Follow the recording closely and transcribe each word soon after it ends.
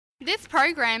This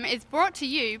program is brought to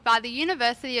you by the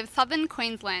University of Southern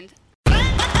Queensland.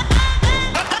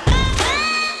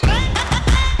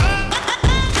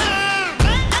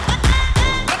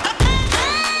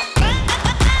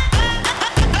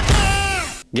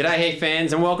 G'day Heat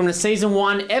fans and welcome to Season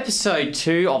 1, Episode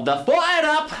 2 of the Fired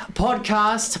Up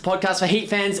podcast for Heat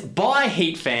fans by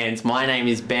Heat fans. My name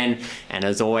is Ben and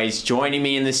as always joining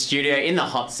me in the studio in the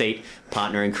hot seat,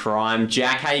 partner in crime,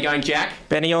 Jack. How you going, Jack?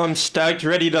 Benny, I'm stoked,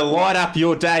 ready to light up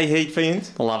your day, Heat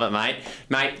fans. Love it, mate.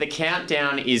 Mate, the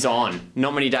countdown is on.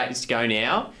 Not many days to go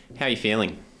now. How are you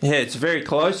feeling? Yeah, it's very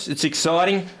close. It's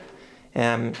exciting.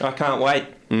 I can't wait.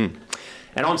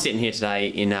 And I'm sitting here today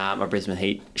in my Brisbane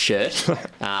Heat shirt.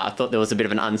 I thought there was a bit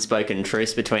of an unspoken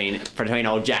truce between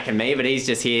old Jack and me, but he's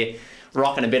just here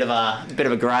rocking a bit of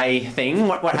a grey thing.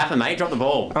 What happened, mate? Drop the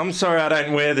ball. I'm sorry I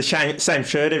don't wear the same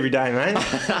shirt every day, mate.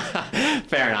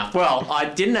 Fair enough. Well, I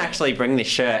didn't actually bring this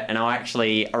shirt, and I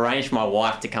actually arranged for my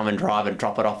wife to come and drive and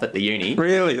drop it off at the uni.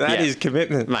 Really? That is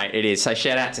commitment. Mate, it is. So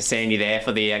shout out to Sandy there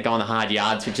for the go on the hard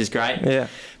yards, which is great. Yeah.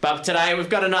 But today we've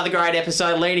got another great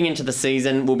episode leading into the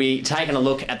season. We'll be taking a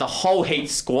look at the whole Heat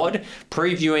squad,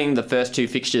 previewing the first two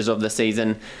fixtures of the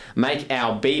season, make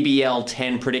our BBL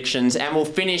 10 predictions, and we'll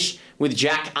finish with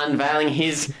Jack unveiling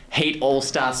his Heat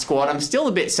All-Star squad. I'm still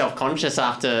a bit self-conscious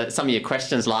after some of your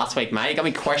questions last week, mate. Got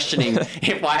me questioning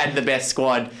if I had the best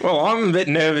squad. Well, I'm a bit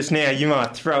nervous now. You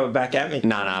might throw it back at me.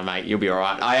 No, mate. You'll be all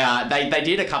right. They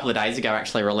did a couple of days ago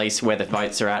actually release where the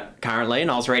votes are at currently, and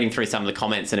I was reading through some of the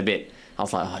comments in a bit. I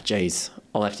was like, oh, geez,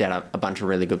 I left out a bunch of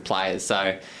really good players. So,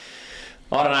 I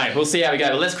don't know. We'll see how we go.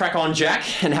 But let's crack on,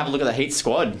 Jack, and have a look at the Heat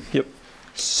squad. Yep.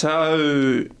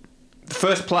 So, the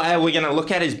first player we're going to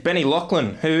look at is Benny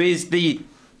Lachlan, who is the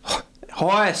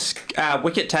highest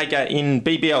wicket taker in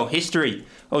BBL history.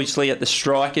 Obviously at the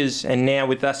Strikers and now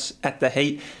with us at the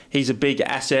Heat. He's a big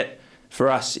asset for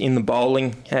us in the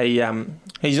bowling.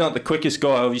 He's not the quickest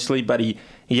guy, obviously, but he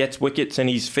gets wickets and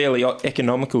he's fairly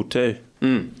economical too.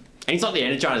 And he's like the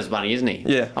Energizers bunny, isn't he?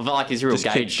 Yeah. I feel like he's a real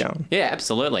Just gauge. keep going. Yeah,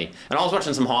 absolutely. And I was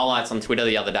watching some highlights on Twitter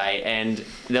the other day, and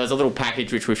there was a little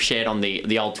package which we've shared on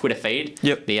the old Twitter feed.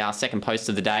 Yep. The second post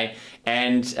of the day.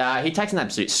 And he takes an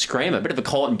absolute screamer, a bit of a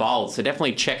caught and bowled, so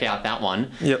definitely check out that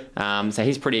one. Yep. So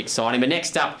he's pretty exciting. But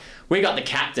next up, we got the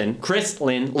captain, Chris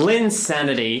Lynn. Lynn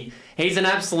Sanity. He's an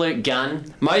absolute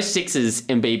gun. Most sixes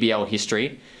in BBL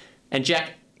history. And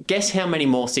Jack, guess how many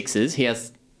more sixes he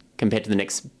has compared to the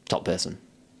next top person?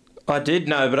 I did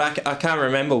know, but I can't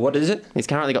remember. What is it? He's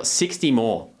currently got 60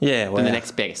 more than the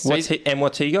next biggest. So what's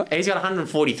he got? He's got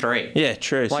 143. Yeah,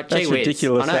 true. Like, that's gee whiz.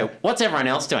 ridiculous. I know. What's everyone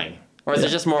else doing? Or is it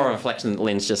just more of a reflection that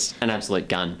Lynn's just an absolute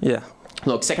gun? Yeah.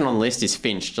 Look, second on the list is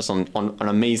Finch, just on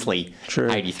a measly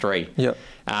 83. Yep.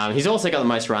 He's also got the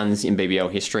most runs in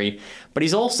BBL history, but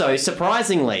he's also,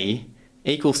 surprisingly,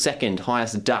 equal second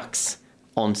highest ducks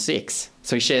on 6.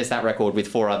 So he shares that record with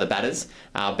 4 other batters.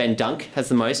 Ben Dunk has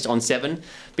the most on 7.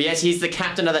 But yes, he's the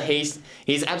captain of the Heat.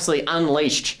 He's absolutely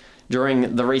unleashed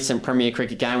during the recent Premier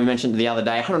Cricket game. We mentioned the other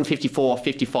day, 154,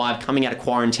 55, coming out of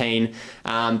quarantine.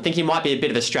 Think he might be a bit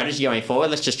of a strategy going forward.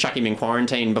 Let's just chuck him in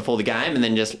quarantine before the game and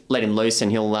then just let him loose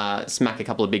and he'll smack a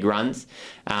couple of big runs.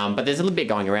 But there's a little bit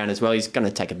going around as well. He's going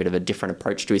to take a bit of a different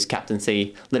approach to his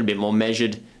captaincy, a little bit more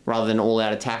measured rather than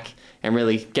all-out attack and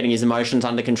really getting his emotions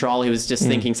under control. He was just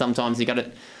thinking sometimes he got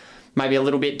it maybe a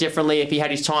little bit differently if he had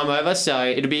his time over. So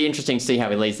it'll be interesting to see how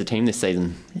he leads the team this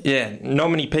season. Yeah, not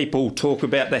many people talk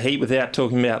about the Heat without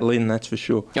talking about Lynn, that's for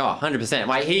sure. Oh, 100%.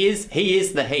 Mate, he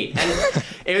is the Heat. And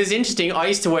it was interesting. I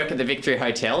used to work at the Victory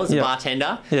Hotel as a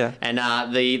bartender. Yeah. And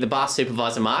the bar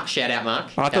supervisor, Mark, shout out,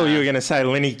 Mark. I thought you were going to say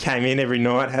Lenny came in every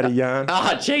night, had a yarn.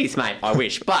 Oh, jeez, mate, I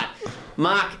wish. But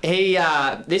Mark,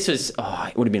 this was,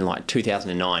 it would have been like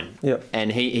 2009. Yep.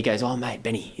 And he goes, oh, mate,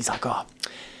 Benny. He's like,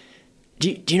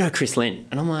 do you know Chris Lynn?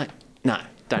 And I'm like, no,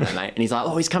 don't know, mate. And he's like,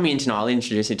 he's coming in tonight. I'll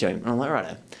introduce you to him. And I'm like,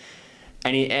 righto.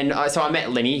 So I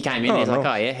met Lenny. He came in. He's like,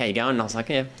 oh, yeah, how you going? And I was like,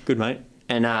 yeah, good, mate.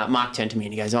 And Mark turned to me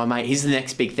and he goes, oh, mate, he's the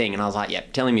next big thing. And I was like, yeah,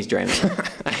 tell him his dreams.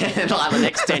 And like the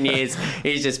next 10 years,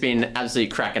 he's just been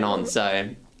absolutely cracking on. So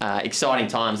exciting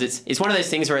times. It's one of those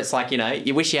things where it's like,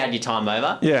 you wish you had your time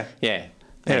over. Yeah. Yeah.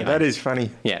 Yeah, Anyway. that is funny.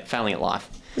 Yeah, failing at life.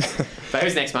 But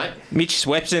who's next, mate? Mitch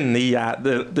Swepson,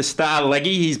 the star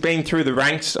leggy. He's been through the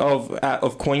ranks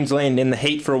of Queensland in the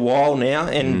Heat for a while now,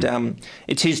 and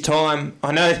it's his time.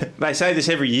 I know they say this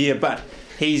every year, but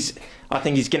I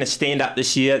think he's going to stand up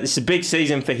this year. This is a big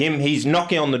season for him. He's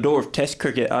knocking on the door of Test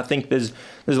cricket. I think there's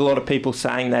a lot of people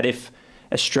saying that if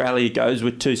Australia goes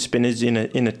with 2 spinners in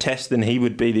a Test, then he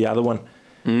would be the other one.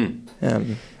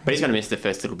 But he's going to miss the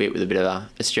first little bit with a bit of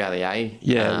Australia A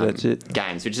that's it.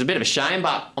 games, which is a bit of a shame,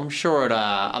 but I'm sure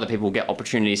other people will get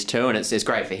opportunities too, and it's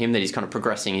great for him that he's kind of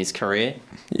progressing his career.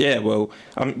 Yeah, well,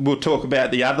 we'll talk about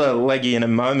the other leggy in a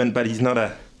moment, but he's not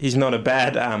a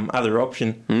bad other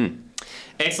option.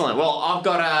 Excellent. Well, I've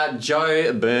got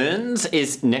Joe Burns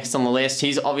is next on the list.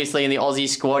 He's obviously in the Aussie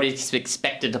squad. He's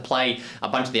expected to play a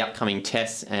bunch of the upcoming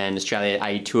tests and Australia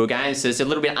A Tour games. So it's a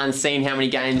little bit unseen how many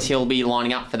games he'll be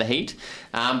lining up for the Heat.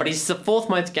 But he's the fourth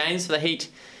most games for the Heat,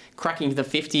 cracking the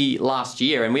 50 last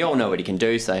year. And we all know what he can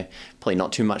do, so probably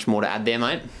not too much more to add there,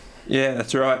 mate. Yeah,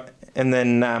 that's right. And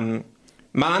then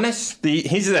Marnus,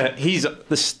 he's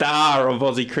the star of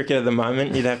Aussie cricket at the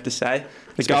moment, you'd have to say.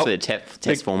 Especially the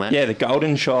test format. Yeah, the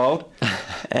golden child.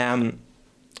 I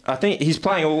think he's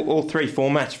playing all three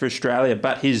formats for Australia,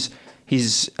 but his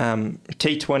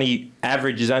T20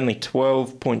 average is only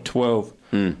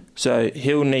 12.12. So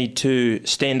he'll need to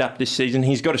stand up this season.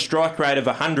 He's got a strike rate of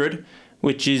 100,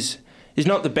 which is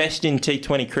not the best in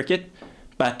T20 cricket,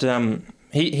 but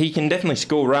he can definitely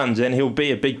score runs, and he'll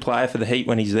be a big player for the Heat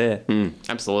when he's there.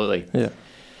 Absolutely. Yeah.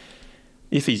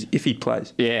 If he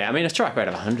plays. Yeah, I mean, a strike rate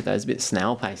of 100, though, is a bit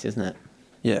snail pace, isn't it?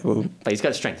 Yeah, well... But he's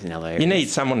got strength in other areas. You need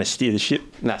someone to steer the ship.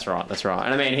 That's right.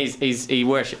 And I mean, he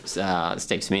worships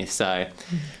Steve Smith, so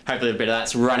hopefully a bit of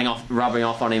that's rubbing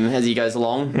off on him as he goes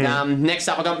along. Next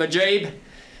up, I've got Majib.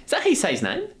 Is that how you say his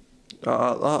name?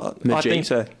 I think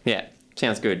so. Yeah,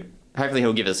 sounds good. Hopefully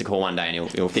he'll give us a call one day and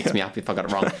he'll fix me up if I got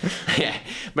it wrong. Yeah,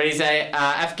 but he's a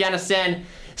Afghanistan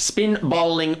spin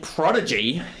bowling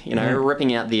prodigy,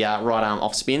 ripping out the right arm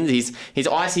off spins. He's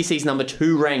ICC's number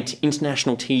 2 ranked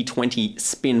international T20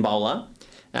 spin bowler.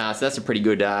 So that's a pretty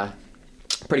good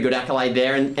accolade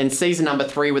there. And season number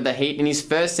 3 with the Heat. In his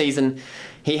first season,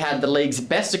 he had the league's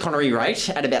best economy rate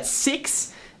at about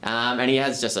 6. And he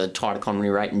has just a tight economy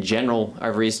rate in general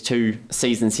over his 2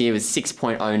 seasons here with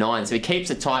 6.09. So he keeps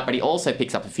it tight, but he also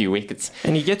picks up a few wickets.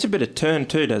 And he gets a bit of turn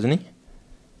too, doesn't he?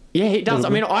 Yeah, he does. I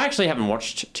mean, I actually haven't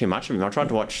watched too much of him. I tried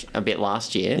to watch a bit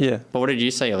last year. Yeah. But what did you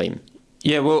see of him?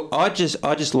 Yeah, well, I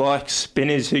just like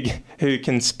spinners who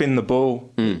can spin the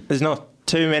ball. There's not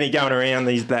too many going around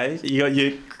these days. You got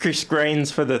your Chris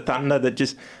Greens for the Thunder that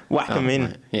just whack them in.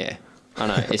 Mate. Yeah. I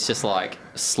know. It's just like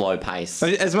slow pace.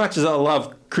 As much as I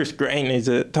love Chris Green, he's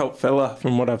a top fella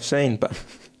from what I've seen, but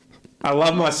I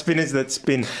love my spinners that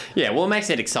spin. Yeah, well, it makes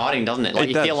it exciting, doesn't it? Like,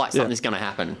 you feel like something's going to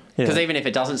happen. Because even if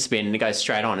it doesn't spin and it goes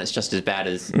straight on, it's just as bad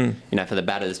as, for the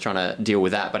batters trying to deal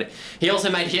with that. But he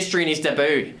also made history in his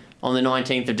debut on the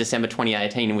 19th of December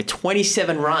 2018, and with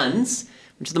 27 runs,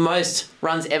 which is the most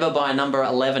runs ever by a number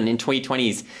 11 in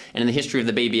T20s and in the history of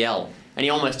the BBL. And he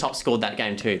almost top scored that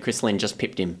game too. Chris Lynn just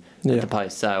pipped him at the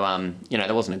post. So,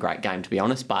 that wasn't a great game, to be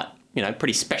honest, but,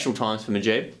 pretty special times for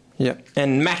Majib. Yeah.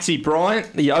 And Maxi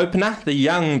Bryant, the opener, the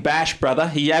young Bash brother,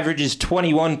 he averages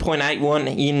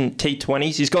 21.81 in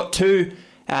T20s. He's got 2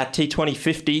 T20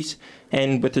 50s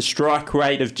and with a strike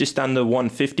rate of just under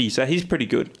 150, so he's pretty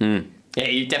good. Yeah,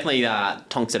 he definitely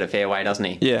tonks it a fair way, doesn't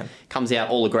he? Yeah. Comes out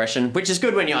all aggression, which is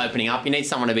good when you're opening up. You need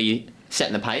someone to be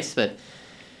setting the pace, but...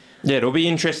 Yeah, it'll be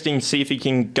interesting to see if he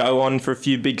can go on for a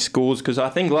few big scores, because I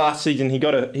think last season he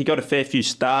got a fair few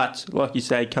starts. Like you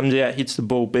say, comes out, hits the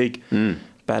ball big,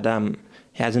 but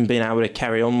hasn't been able to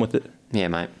carry on with it. Yeah,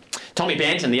 mate. Tommy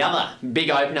Banton, the other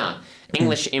big opener,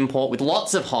 English import with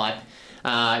lots of hype.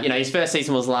 His first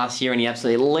season was last year and he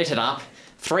absolutely lit it up.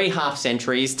 3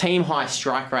 half-centuries, team-high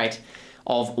strike rate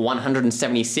of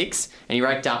 176, and he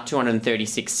raked up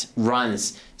 236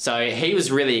 runs. So he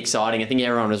was really exciting. I think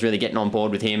everyone was really getting on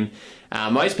board with him.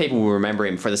 Most people will remember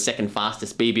him for the second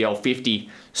fastest BBL 50,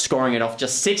 scoring it off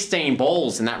just 16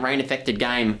 balls in that rain-affected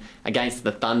game against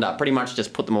the Thunder. Pretty much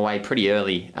just put them away pretty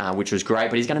early, which was great.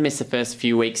 But he's going to miss the first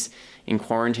few weeks in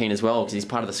quarantine as well because he's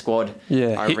part of the squad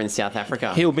over in South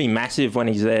Africa. He'll be massive when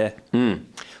he's there.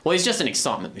 Well, he's just an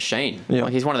excitement machine. Yeah.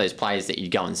 Like, he's one of those players that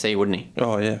you'd go and see, wouldn't he?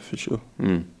 Oh, yeah, for sure.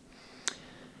 Who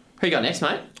you got next,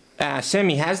 mate?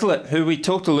 Sammy Hazlitt, who we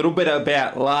talked a little bit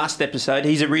about last episode.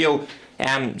 He's a real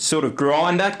sort of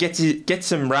grinder, gets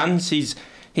some runs.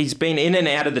 He's been in and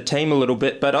out of the team a little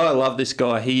bit, but I love this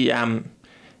guy.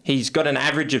 He's got an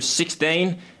average of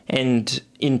 16 and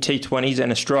in T20s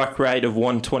and a strike rate of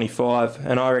 125,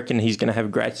 and I reckon he's going to have a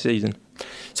great season.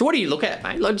 So what do you look at,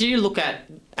 mate? Like, do you look at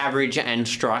average and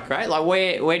strike rate? Like,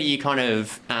 where do you kind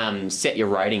of set your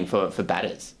rating for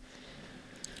batters?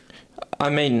 I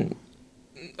mean,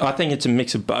 I think it's a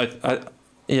mix of both. I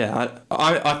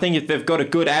think if they've got a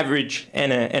good average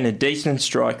and a decent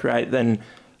strike rate, then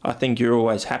I think you're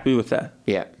always happy with that.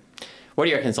 Yeah. What do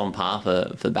you reckon's on par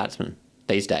for the batsmen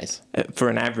these days? For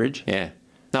an average? Yeah.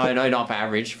 No, not for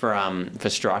average, for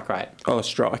strike rate. Oh,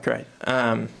 strike rate.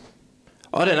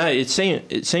 I don't know. It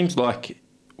seems like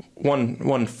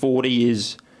 140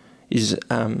 is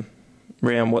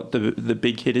around what the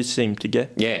big hitters seem to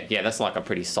get. Yeah, that's like a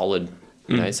pretty solid,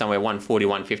 somewhere 140,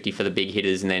 150 for the big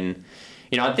hitters, and then,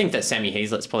 I think that Sammy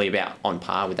Heazlett's probably about on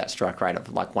par with that strike rate of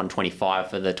like 125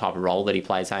 for the type of role that he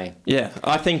plays, hey? Yeah,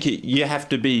 I think you have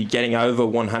to be getting over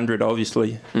 100,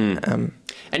 obviously.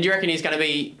 And do you reckon he's going to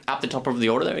be up the top of the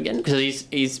order there again? Because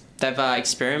they've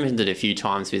experimented a few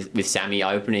times with Sammy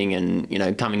opening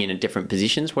and, coming in at different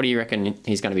positions. What do you reckon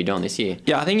he's going to be doing this year?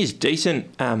 Yeah, I think he's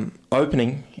decent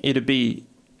opening. It'd be,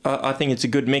 I think it's a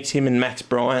good mix, him and Max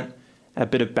Bryant, a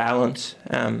bit of balance.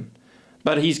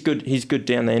 But he's good. He's good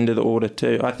down the end of the order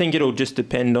too. I think it'll just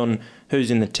depend on who's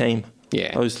in the team.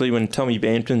 Yeah. Obviously, when Tommy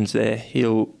Bampton's there,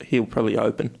 he'll probably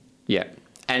open. Yeah,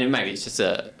 and maybe it's just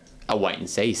a wait and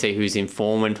see who's in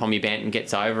form when Tommy Banton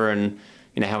gets over, and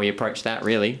how we approach that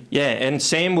really. Yeah, and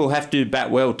Sam will have to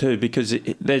bat well too, because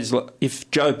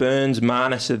if Joe Burns,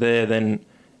 Marnus are there, then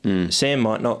Sam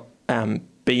might not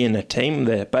be in a team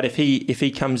there. But if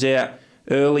he comes out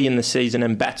early in the season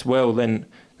and bats well, then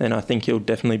I think he'll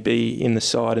definitely be in the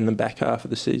side in the back half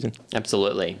of the season.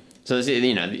 Absolutely. So,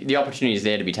 the opportunity is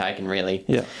there to be taken, really.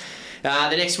 Yeah.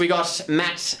 The next we got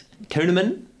Matt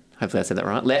Kuhneman. Hopefully I said that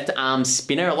right. Left arm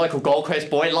spinner, a local Gold Coast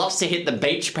boy. Loves to hit the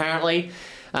beach, apparently.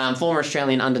 Former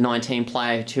Australian under-19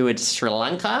 player toured Sri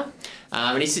Lanka.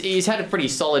 And he's had a pretty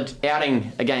solid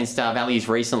outing against Valleys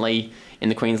recently in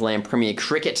the Queensland Premier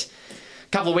Cricket. A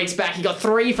couple of weeks back, he got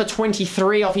 3 for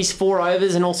 23 off his 4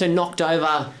 overs and also knocked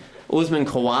over Usman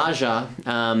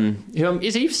Khawaja.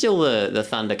 Is he still the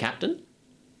Thunder captain?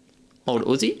 Old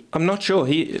Uzi? I'm not sure.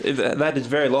 That is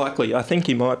very likely. I think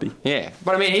he might be. Yeah.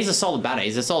 But, he's a solid batter.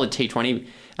 He's a solid T20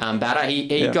 batter.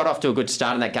 He got off to a good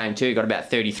start in that game too. He got about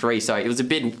 33. So it was a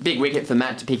big wicket for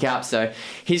Matt to pick up. So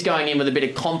he's going in with a bit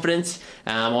of confidence.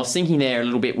 I was thinking there a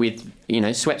little bit with,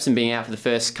 Swepson being out for the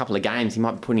first couple of games. He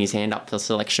might be putting his hand up for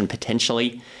selection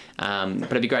potentially. But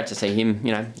it'd be great to see him,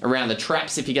 around the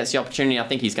traps if he gets the opportunity. I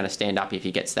think he's going to stand up if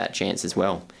he gets that chance as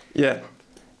well. Yeah.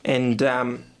 And...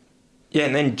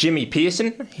 and then Jimmy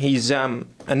Pearson, he's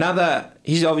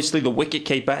obviously the wicket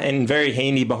keeper and very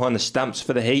handy behind the stumps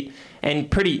for the Heat,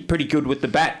 and pretty good with the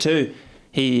bat too.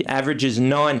 He averages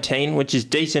 19, which is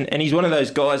decent, and he's one of those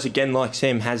guys, again, like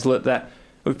Sam Hazlitt, that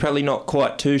we're probably not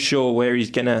quite too sure where he's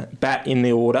going to bat in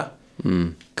the order.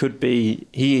 Could be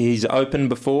he's opened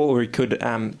before, or he could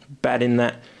bat in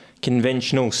that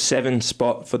conventional 7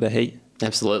 spot for the Heat.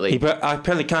 Absolutely. I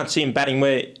probably can't see him batting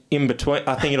where in between.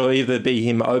 I think it'll either be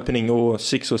him opening or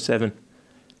 6 or 7.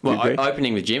 Well,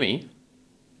 opening with Jimmy?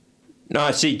 No,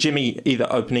 I see Jimmy either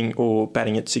opening or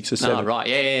batting at 6 or 7. Oh, right.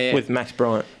 Yeah. With Max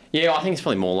Bryant. Yeah, I think it's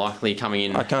probably more likely coming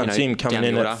in. I can't see him coming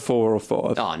in at 4 or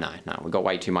 5. Oh, no. We've got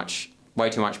way too much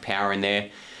power in there.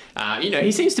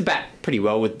 He seems to bat pretty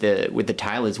well with the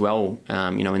tail as well,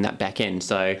 in that back end.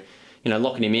 So,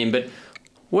 locking him in. But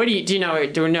do we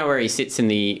know where he sits in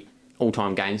the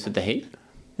all-time games with the Heat?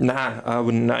 Nah, I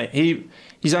wouldn't know.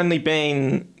 He's only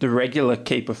been the regular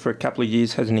keeper for a couple of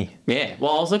years, hasn't he? Yeah.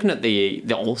 Well, I was looking at the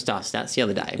All-Star stats the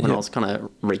other day when I was kind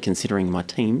of reconsidering my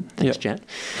team. Thanks, Jet.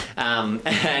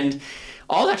 And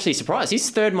I was actually surprised. He's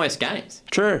third most games.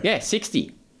 True. Yeah,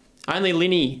 60. Only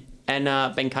Linney and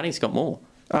Ben Cunning's got more.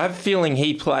 I have a feeling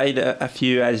he played a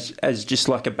few as just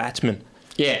like a batsman.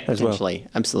 Yeah, essentially,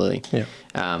 well. Absolutely.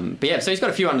 Yeah. So he's got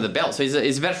a few under the belt. So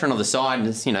he's a veteran of the side, and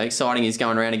it's exciting. He's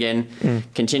going around again,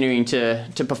 continuing to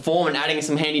perform and adding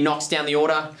some handy knocks down the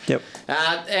order. Yep.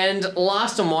 And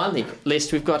last on my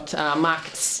list, we've got Mark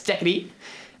Steckety,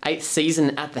 8th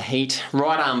season at the Heat,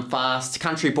 right arm fast,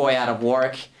 country boy out of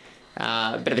Warwick.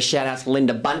 Bit of a shout out to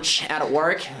Linda Bunch out at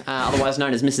Warwick, otherwise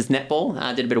known as Mrs.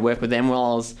 Netball. Did a bit of work with them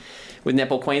while I was with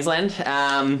Netball Queensland.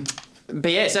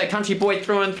 But yeah, so country boy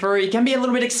through and through. He can be a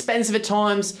little bit expensive at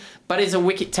times, but is a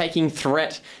wicket-taking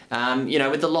threat.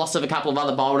 With the loss of a couple of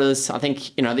other bowlers, I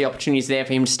think, the opportunity is there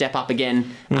for him to step up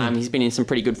again. He's been in some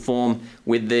pretty good form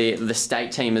with the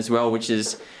state team as well, which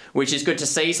is good to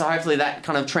see. So hopefully that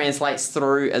kind of translates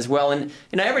through as well. And,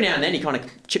 every now and then he kind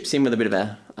of chips in with a bit of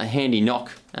a handy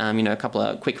knock, a couple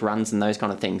of quick runs and those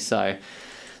kind of things. So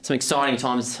some exciting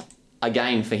times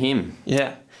again for him.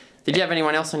 Yeah. Did you have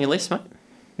anyone else on your list, mate?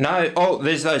 No. Oh,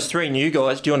 there's those 3 new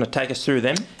guys. Do you want to take us through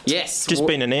them? Yes. Just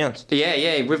been announced.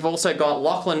 Yeah. We've also got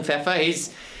Lachlan Pfeffer.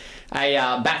 He's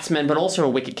a batsman, but also a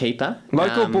wicket keeper.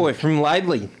 Local boy from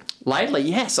Laidley. Laidley,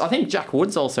 yes. I think Jack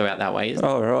Wood's also out that way, isn't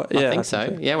he? Oh, right. Yeah, I think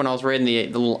so. Yeah, when I was reading the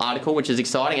little article, which is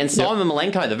exciting. And Simon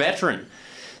Malenko, the veteran,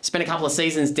 spent a couple of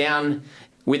seasons down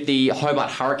with the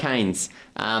Hobart Hurricanes.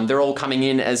 They're all coming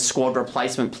in as squad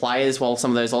replacement players while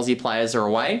some of those Aussie players are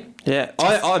away. Yeah,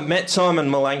 I met Simon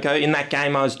Malenko in that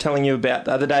game I was telling you about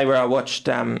the other day where I watched...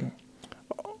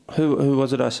 who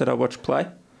was it I said I watched play?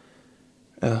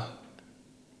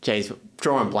 Jeez,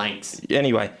 drawing blanks.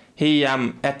 Anyway, he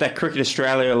at that Cricket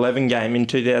Australia 11 game in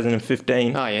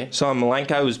 2015. Oh, yeah. Simon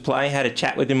Malenko was playing, had a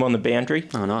chat with him on the boundary.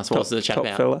 Oh, nice. What was the chat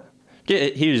about? Fella. Yeah,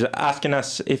 he was asking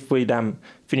us if we'd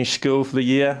finished school for the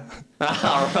year.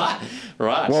 Right.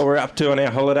 What we're up to on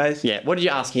our holidays. Yeah. What did you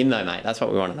ask him, though, mate? That's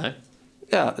what we want to know.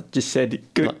 Yeah, just said,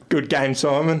 good game,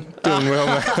 Simon. Doing well,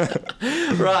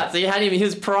 mate. Right, so you had him, he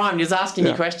was primed, he was asking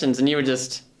you questions, and you were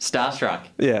just starstruck.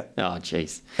 Yeah. Oh,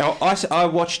 jeez. I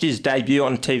watched his debut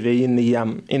on TV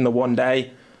in the one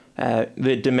day,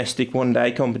 the domestic one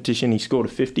day competition. He scored a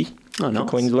 50 nice. For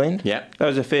Queensland. Yeah. That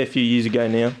was a fair few years ago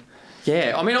now.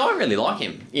 Yeah, I mean, I really like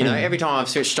him. You know, every time I've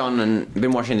switched on and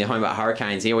been watching the Hobart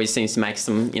Hurricanes, he always seems to make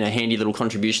some, handy little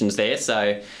contributions there. So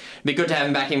it'd be good to have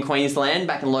him back in Queensland,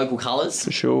 back in local colours.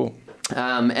 For sure.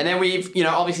 And then we've,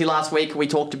 obviously last week we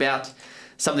talked about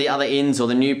some of the other ins or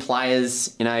the new players,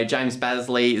 James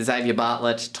Bazley, Xavier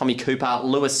Bartlett, Tommy Cooper,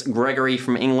 Lewis Gregory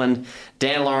from England,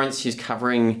 Dan Lawrence, who's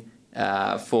covering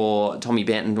for Tommy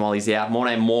Benton while he's out,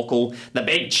 Morné Morkel, the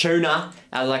big tuna,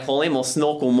 as I call him, or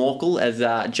Snorkel Morkel, as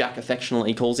Jack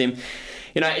affectionately calls him.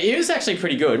 He was actually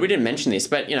pretty good. We didn't mention this,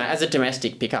 but, as a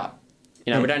domestic pickup,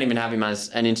 we don't even have him as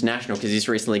an international because he's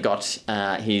recently got his,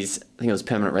 I think it was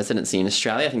permanent residency in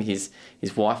Australia. I think his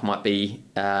wife might be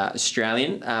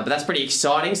Australian, but that's pretty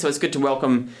exciting. So it's good to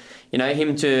welcome,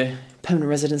 him to permanent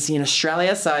residency in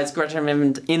Australia. So it's great to have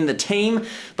him in the team,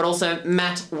 but also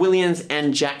Matt Williams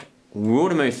and Jack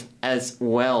Wildermuth as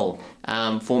well,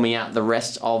 forming out the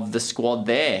rest of the squad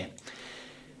there.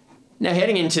 Now,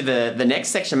 heading into the next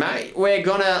section, mate, we're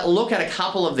going to look at a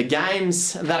couple of the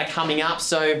games that are coming up.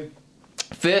 So,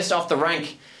 first off the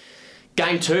rank,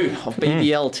 Game 2 of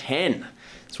BBL 10.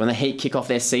 It's when the Heat kick off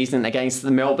their season against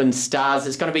the Melbourne Stars.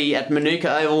 It's going to be at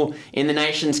Manuka Oval in the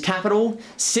nation's capital,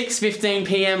 6:15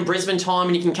 p.m. Brisbane time,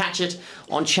 and you can catch it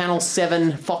on Channel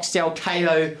 7, Foxtel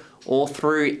KO, or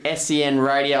through SEN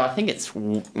Radio. I think it's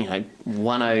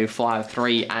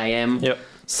 1053 AM,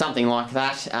 something like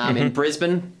that, in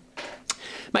Brisbane.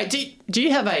 Mate, do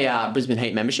you have a Brisbane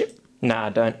Heat membership? No, I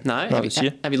don't. No?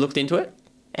 Have you looked into it?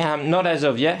 Not as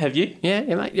of yet, have you? Yeah,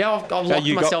 mate. Yeah, I've locked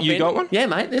myself in. You got one? Yeah,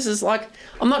 mate. This is like,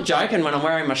 I'm not joking when I'm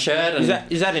wearing my shirt.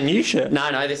 And Is that a new shirt? No,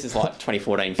 this is like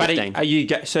 2014, 15.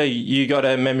 But so you got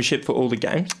a membership for all the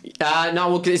games? No,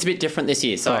 well, it's a bit different this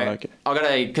year. So okay. I got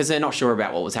because they're not sure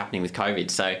about what was happening with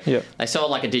COVID. So they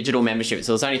sold like a digital membership.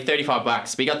 So it was only $35,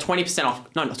 but you got 20% off.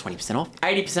 No, not 20% off.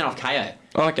 80% off KO.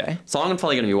 Okay. So I'm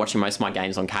probably going to be watching most of my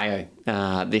games on KO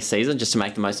this season just to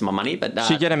make the most of my money. But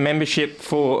so you get a membership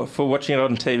for watching it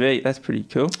on TV. That's pretty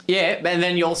cool. Yeah, and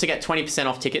then you also get 20%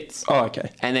 off tickets. Oh,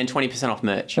 okay. And then 20% off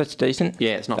merch. That's decent.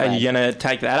 Yeah, it's not bad. Are you going to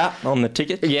take that up on the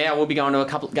tickets? Yeah, we'll be going to a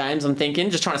couple of games, I'm thinking.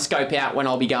 Just trying to scope out when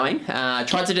I'll be going.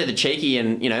 Tried to do the cheeky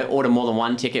and, order more than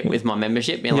one ticket with my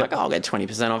membership. Being like, I'll get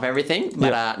 20% off everything.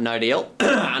 But no deal,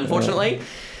 unfortunately.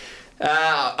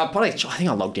 I think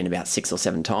I logged in about 6 or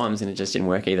 7 times and it just didn't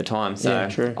work either time. So I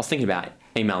was thinking about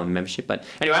emailing membership. But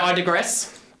anyway, I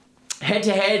digress. Head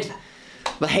to head,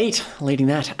 the Heat leading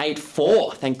that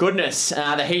 8-4. Thank goodness.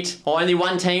 The Heat, only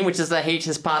one team, which is the Heat,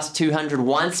 has passed 200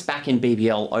 once back in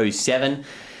BBL 07.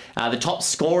 The top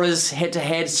scorers head to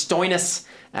head, Stoinis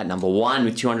at number 1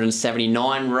 with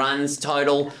 279 runs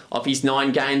total of his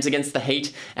 9 games against the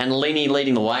Heat, and Lenny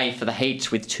leading the way for the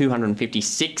Heat with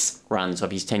 256 runs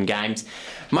of his 10 games.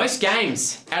 Most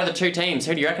games out of the two teams.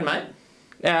 Who do you reckon, mate?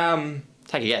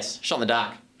 Take a guess. Shot in the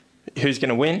dark. Who's going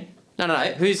to win? No.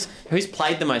 Who's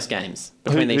played the most games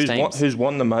between these teams? Who's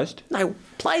won the most? No,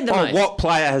 played the most. What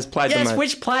player has played the most? Yes,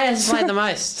 which player has played the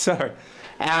most? Sorry.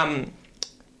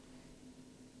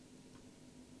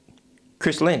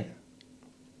 Chris Lynn.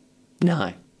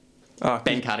 No. Oh,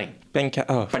 Ben Cutting. But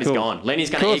he's gone. Lenny's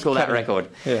going to equal that record.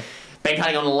 Yeah. Ben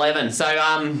Cutting on 11. So,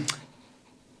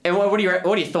 and what are your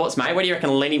thoughts, mate? Where do you reckon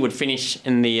Lenny would finish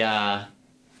in the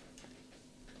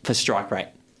for strike rate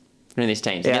in these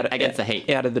teams against the Heat?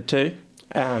 Out of the two?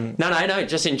 No.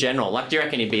 Just in general. Like, do you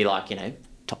reckon he'd be like,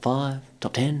 top 5,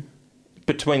 top 10?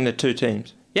 Between the two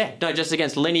teams? Yeah, no, just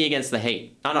against Lenny against the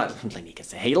Heat. Oh, no, Lenny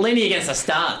against the Heat. Lenny against the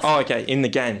Stars. Oh, okay, in the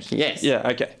games. Yes. Yeah,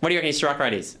 okay. What do you reckon his strike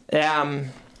rate is?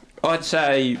 I'd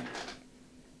say,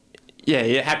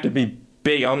 you have to be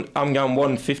big. I'm going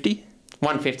 150.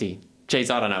 150.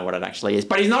 Jeez, I don't know what it actually is.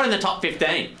 But he's not in the top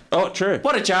 15. Oh, true.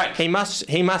 What a joke. He must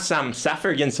suffer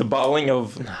against the bowling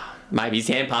of... Maybe his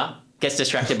hamper gets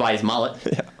distracted by his mullet.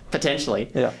 Yeah. Potentially.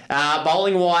 Yeah.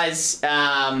 Bowling wise,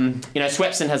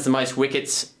 Swepson has the most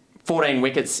wickets. 14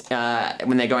 wickets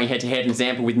when they're going head-to-head, and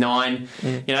Zampa with 9.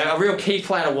 A real key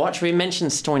player to watch. We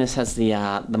mentioned Stoinis has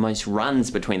the most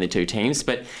runs between the two teams,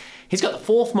 but he's got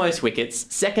the 4th most wickets,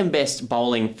 2nd best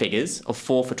bowling figures of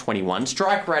 4 for 21,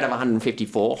 strike rate of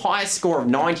 154, highest score of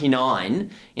 99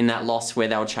 in that loss where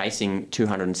they were chasing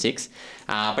 206.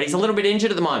 But he's a little bit injured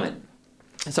at the moment.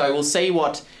 So we'll see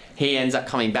what he ends up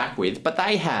coming back with. But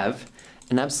they have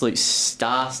an absolute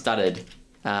star-studded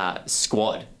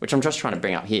squad, which I'm just trying to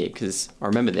bring up here because I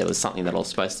remember there was something that I was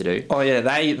supposed to do. Oh yeah,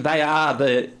 they are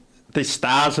the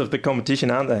stars of the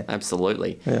competition, aren't they?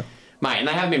 Absolutely. Yeah. Mate, and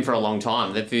they have been for a long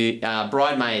time. They're the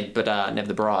bridemaid, but never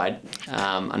the bride,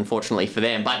 unfortunately for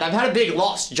them. But they've had a big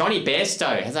loss. Johnny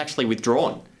Bairstow has actually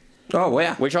withdrawn. Oh,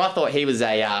 wow. Which I thought he was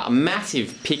a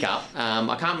massive pickup.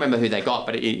 I can't remember who they got,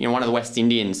 but one of the West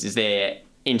Indians is their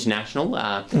international.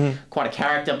 Quite a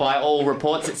character by all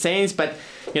reports, it seems. But,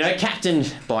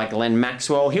 captained by Glenn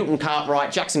Maxwell, Hilton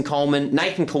Cartwright, Jackson Coleman,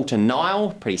 Nathan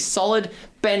Coulter-Nile, pretty solid.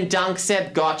 Ben Dunk,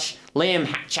 Seb Gotch, Liam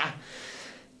Hatcher,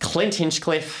 Clint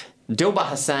Hinchcliffe, Dilba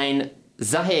Hussain,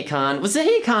 Zahir Khan. Was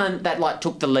Zahir Khan that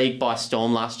took the league by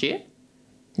storm last year?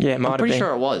 Yeah, it might have been. I'm pretty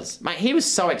sure it was. Mate, he was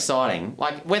so exciting.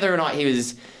 Whether or not he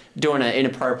was doing an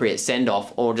inappropriate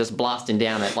send-off or just blasting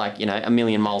down at a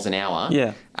million miles an hour.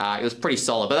 Yeah. It was pretty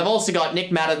solid. But they've also got Nick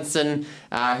Maddinson,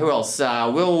 who else?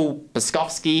 Will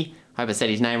Boskovsky, I hope I said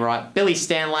his name right, Billy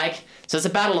Stanlake. So it's a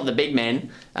battle of the big men.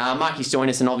 Marky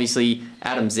Stoinis and obviously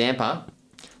Adam Zampa.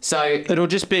 So it'll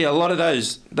just be a lot of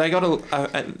those. They got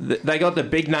the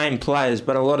big name players,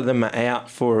 but a lot of them are out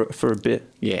for a bit.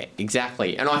 Yeah,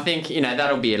 exactly. And I think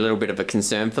that'll be a little bit of a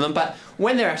concern for them. But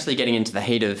when they're actually getting into the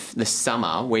heat of the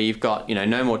summer, where you've got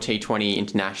no more T20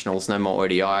 internationals, no more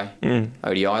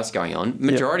ODIs going on,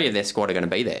 majority of their squad are going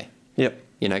to be there. Yep.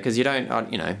 Because you don't,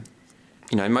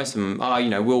 most of them.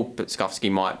 Will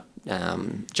Boskovsky might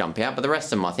jump out, but the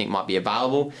rest of them I think might be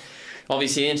available.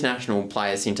 Obviously, international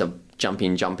players seem to jump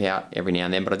in, jump out every now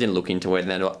and then, but I didn't look into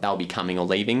whether they'll be coming or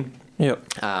leaving.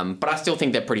 Yep. But I still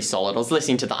think they're pretty solid. I was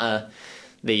listening to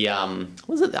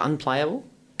was it the Unplayable?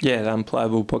 Yeah, the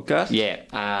Unplayable podcast. Yeah,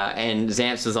 and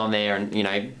Zamps was on there,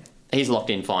 and he's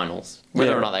locked in finals.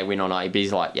 Whether or not they win or not,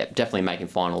 he's definitely making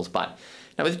finals. But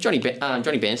with Johnny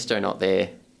Bairstow not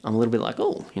there, I'm a little bit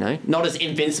not as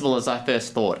invincible as I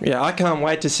first thought. Yeah, I can't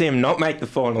wait to see him not make the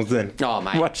finals then. Oh,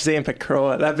 mate. Watch Zampa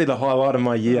cry. That'd be the highlight of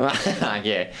my year.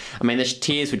 Yeah. I mean, the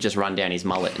tears would just run down his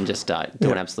mullet and just do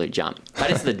an absolute jump.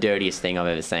 That is the dirtiest thing I've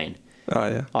ever seen. Oh,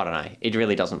 yeah. I don't know. It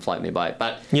really doesn't float me boat.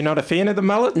 But you're not a fan of the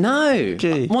mullet? No.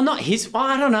 Gee. Well, not his.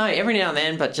 I don't know. Every now and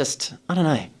then, but just, I don't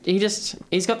know. He's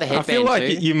got the headband too. I feel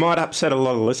like you might upset a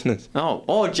lot of listeners.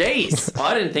 Oh, geez.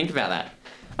 I didn't think about that.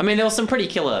 I mean, there were some pretty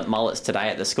killer mullets today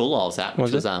at the school I was at,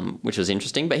 which was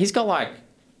interesting. But he's got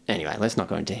anyway, let's not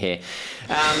go into hair.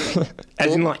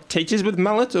 As in teachers with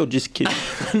mullets or just kids?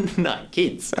 No,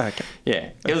 kids. Okay. Yeah,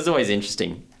 it was always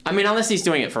interesting. I mean, unless he's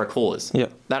doing it for a cause. Yeah.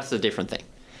 That's a different thing.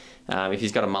 If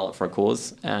he's got a mullet for a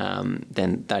cause,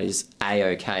 then that is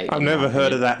A-OK. I've never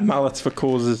heard of that, mullets for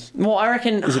causes. Well, I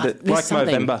reckon... Is it like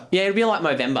Movember? Yeah, it'll be like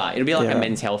Movember. It'll be like a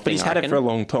men's health thing, But he's had it for a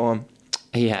long time.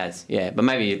 He has, yeah. But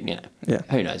maybe,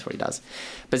 who knows what he does.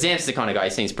 But Zamp's the kind of guy, he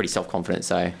seems pretty self-confident,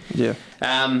 so... Yeah.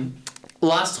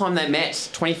 Last time they met,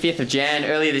 25th of Jan,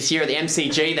 earlier this year at the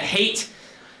MCG, the Heat,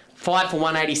 5 for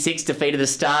 186, defeated the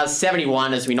Stars,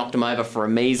 71 as we knocked them over for a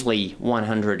measly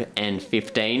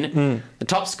 115. The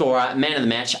top scorer, man of the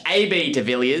match, AB de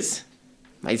Villiers,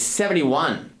 made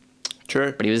 71.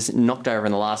 True. But he was knocked over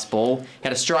in the last ball. He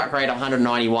had a strike rate of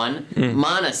 191.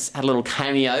 Marnus had a little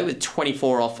cameo with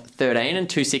 24 off 13 and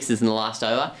 2 sixes in the last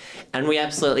over. And we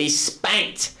absolutely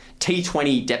spanked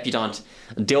T20 debutant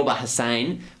Dilba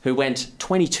Hussain, who went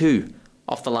 22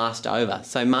 off the last over.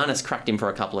 So Marnus cracked him for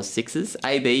a couple of sixes.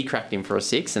 AB cracked him for a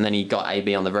 6, and then he got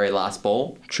AB on the very last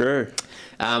ball. True.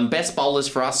 Best bowlers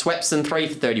for us, Swepson, 3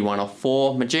 for 31 off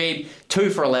 4. Majid,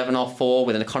 2 for 11 off 4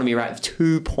 with an economy rate of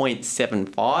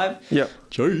 2.75. Yep.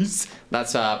 Jeez.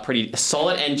 That's pretty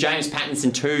solid. And James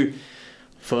Pattinson, 2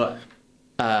 for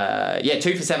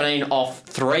 17 off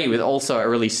 3 with also a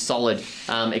really solid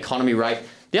economy rate.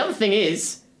 The other thing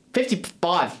is,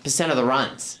 55% of the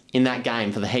runs in that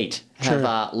game for the Heat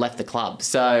have left the club.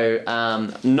 So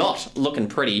not looking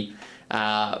pretty.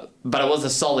 But it was a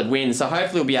solid win, so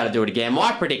hopefully we'll be able to do it again.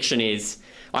 My prediction is,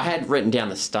 I had written down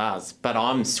the Stars, but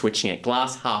I'm switching it.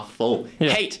 Glass half full.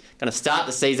 Yeah. Heat going to start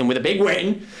the season with a big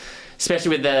win, especially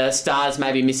with the Stars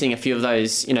maybe missing a few of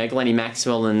those, Glennie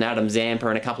Maxwell and Adam Zampa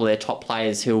and a couple of their top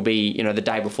players who will be, the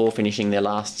day before finishing their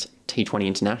last T20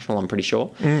 international, I'm pretty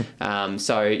sure.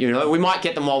 So, we might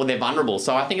get them while they're vulnerable.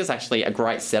 So I think it's actually a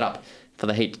great setup for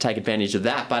the Heat to take advantage of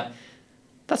that. But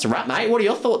that's a wrap, mate. What are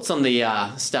your thoughts on the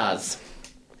Stars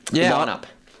lineup?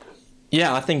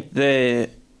 Yeah, I think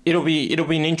it'll be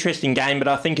an interesting game, but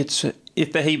I think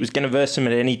if the Heat was going to verse them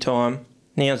at any time,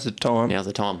 now's the time. Now's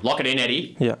the time. Lock it in,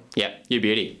 Eddie. Yeah. Yeah, you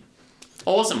beauty.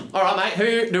 Awesome. All right, mate.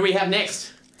 Who do we have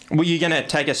next? Were you going to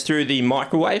take us through the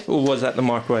microwave, or was that the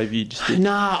microwave you just did?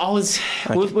 Nah,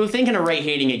 Okay. we were thinking of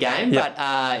reheating a game, Yeah.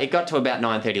 but it got to about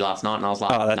 9:30 last night, and I was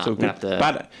like, That's all I'm going good. to have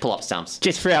to But pull up stumps.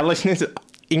 just for our listeners,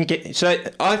 so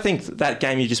I think that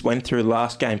game you just went through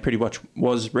last game pretty much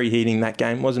was reheating that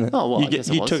game, wasn't it? Oh, well, I guess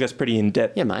it you was. took us pretty in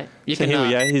depth. Yeah, mate. So here we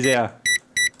go. Here's our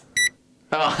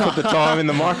put the time in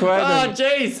the microwave. Oh, and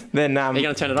jeez. then Are you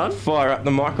going to turn it on? fire up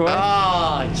the microwave.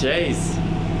 Oh, jeez.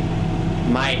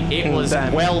 Mate, it was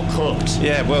And, well cooked.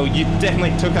 Yeah, well, you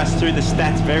definitely took us through the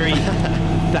stats very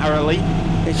thoroughly.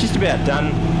 It's just about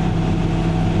done.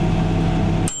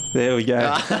 There we go.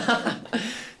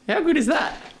 How good is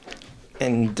that?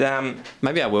 And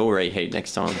Maybe I will reheat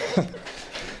next time.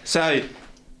 so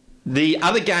the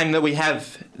other game that we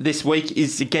have this week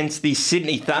is against the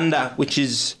Sydney Thunder, which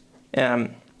is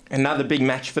another big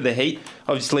match for the Heat.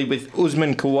 Obviously with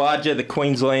Usman Khawaja, the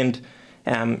Queensland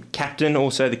captain,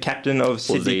 also the captain of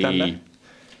Sydney Thunder.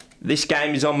 This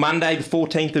game is on Monday, the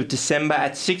 14th of December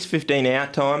at 6:15 our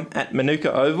time at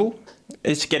Manuka Oval.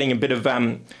 It's getting a bit of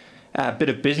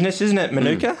business, isn't it,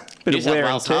 Manuka? Bit New of South wear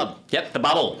and Wales tear. hub. Yep, the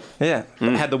bubble. Yeah,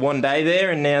 had the one day there,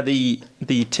 and now the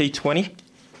T20,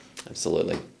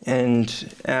 Absolutely. and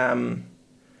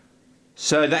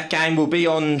so that game will be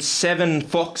on 7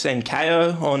 Fox and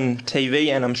KO on TV,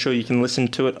 and I'm sure you can listen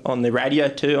to it on the radio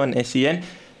too on SEN.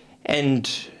 And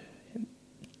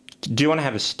do you want to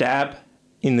have a stab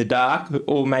in the dark,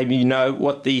 or maybe you know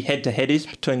what the head-to-head is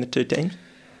between the two teams?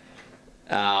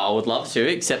 I would love to,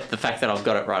 except the fact that I've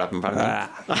got it right up in front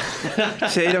of me.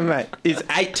 Cheater, mate. It's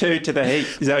 8-2 to the Heat,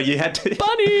 so you had to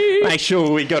Bunny! make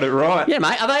sure we got it right. Yeah,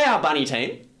 mate. Are they our bunny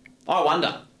team? I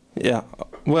wonder. Yeah.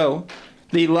 Well,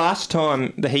 the last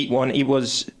time the Heat won, it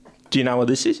was... Do you know what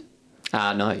this is?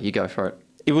 No, you go for it.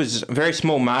 It was very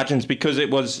small margins because it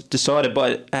was decided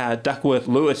by Duckworth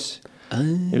Lewis.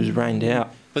 It was rained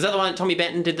out. Was that the one Tommy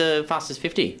Benton did the fastest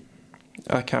 50?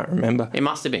 I can't remember. It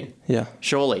must have been. Yeah.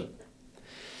 Surely.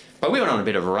 But we went on a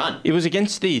bit of a run. It was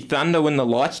against the Thunder when the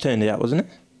lights turned out, wasn't it?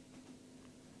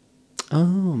 Oh,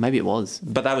 maybe it was.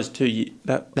 But that was 2 years...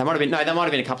 That might have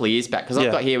been a couple of years back, because I've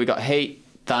Yeah. got here, we got Heat,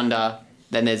 Thunder,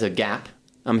 then there's a gap.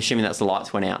 I'm assuming that's the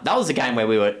lights went out. That was a game where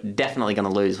we were definitely going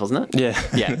to lose, wasn't it? Yeah.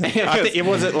 Yeah. I think it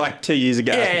was like 2 years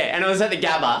ago. Yeah, and it was at the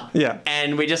Gabba. Yeah.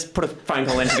 And we just put a phone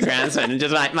call into the groundsman and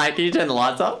just, mate, can you turn the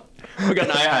lights off? We got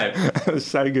no hope. It was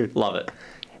so good. Love it.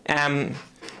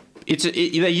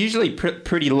 They're usually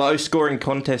pretty low scoring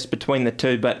contests between the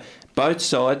two, but both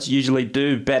sides usually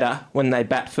do better when they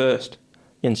bat first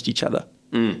against each other.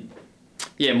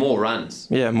 Yeah, more runs.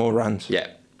 Yeah, more runs. Yeah.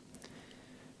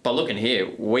 But looking here,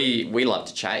 we love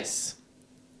to chase.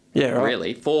 Yeah, right.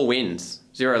 Really. 4 wins,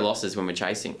 0 losses when we're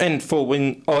chasing. And 4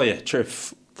 win. Oh yeah, true.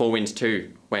 4 wins,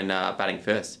 2 when batting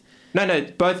first. No,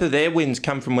 both of their wins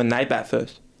come from when they bat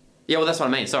first. Yeah, well, that's what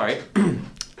I mean. Sorry.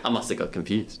 I must have got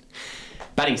confused.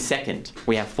 Batting second,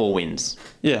 we have 4 wins,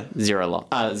 Yeah. 0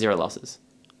 losses.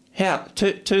 How?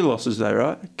 Two losses though,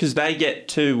 right? Because they get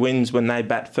 2 wins when they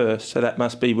bat first, so that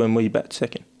must be when we bat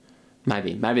second.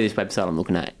 Maybe this website I'm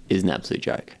looking at is an absolute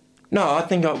joke. No, I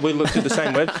think we looked at the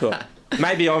same website.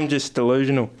 Maybe I'm just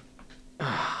delusional.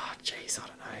 Oh, jeez, I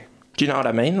don't know. Do you know what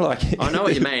I mean? Like, I know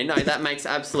what you mean. No, that makes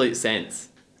absolute sense.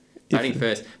 Batting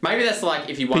first. Maybe that's like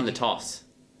if you won the toss.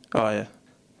 Oh yeah.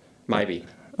 Maybe.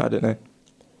 I don't know.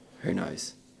 Who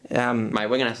knows? Um, Mate,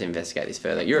 we're going to have to investigate this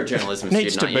further. You're a journalism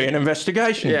needs student, to aren't be you? an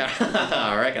investigation. Yeah,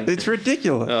 I reckon. It's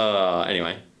ridiculous.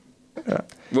 Anyway. Yeah.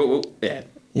 We'll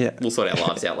Yeah. We'll sort our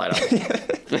lives out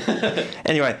later.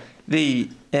 Anyway,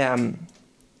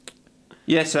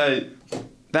 so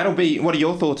that'll be. What are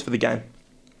your thoughts for the game?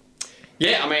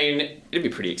 Yeah, I mean, it'd be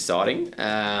pretty exciting.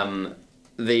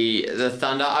 The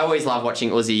Thunder, I always love watching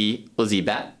Aussie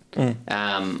bat.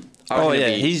 Oh yeah,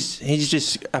 he's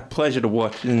just a pleasure to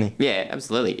watch, isn't he? Yeah,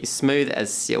 absolutely. He's smooth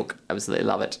as silk. Absolutely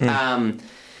love it.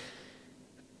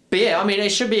 But yeah, I mean, it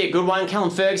should be a good one. Callum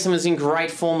Ferguson was in great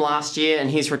form last year, and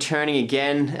he's returning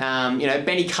again.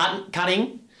 Benny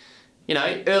Cutting,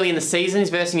 early in the season, he's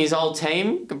versing his old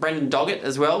team. Got Brendan Doggett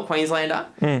as well, Queenslander.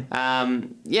 So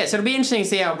it'll be interesting to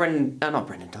see how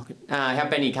how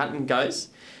Benny Cutting goes.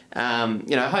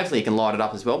 Hopefully he can light it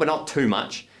up as well, but not too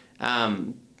much.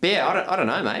 But yeah, I don't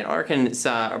know, mate. I reckon it's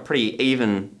a pretty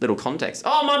even little context.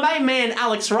 Oh, my main man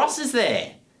Alex Ross is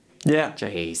there. Yeah.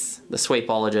 Jeez, the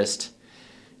sweepologist.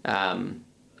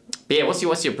 But yeah,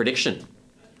 what's your prediction?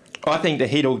 I think the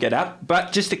Heat will get up.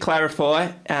 But just to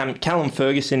clarify, Callum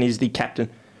Ferguson is the captain,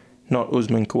 not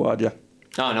Usman Khawaja.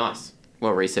 Oh, nice.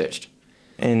 Well researched.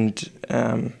 And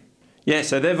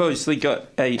so they've obviously got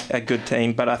a good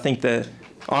team, but I think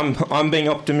I'm being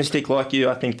optimistic like you.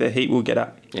 I think the Heat will get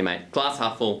up. Yeah, mate. Glass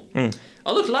half full.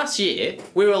 Oh, look, last year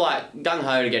we were like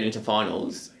gung-ho to get into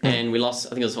finals, and we lost, I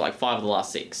think it was like 5 of the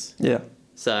last 6. Yeah.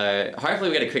 So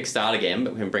hopefully we get a quick start again,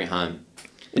 but we can bring it home.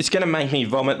 It's going to make me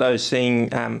vomit though, seeing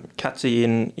Cutsy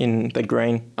in the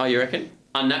green. Oh, you reckon?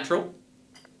 Unnatural?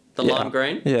 The lime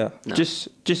green? Yeah. No. Just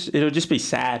it'll just be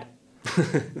sad.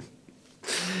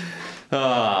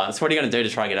 Oh, so what are you going to do to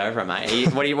try and get over it,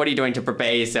 mate? What are you doing to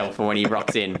prepare yourself for when he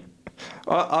rocks in?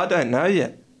 I don't know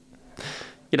yet.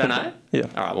 You don't know? Yeah.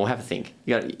 All right, we'll have a think.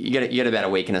 You got about a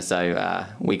week or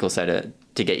so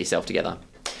to get yourself together.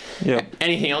 Yeah.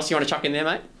 Anything else you want to chuck in there,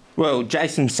 mate? Well,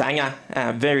 Jason Sanger,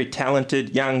 very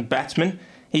talented young batsman.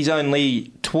 He's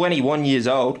only 21 years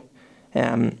old.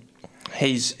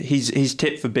 He's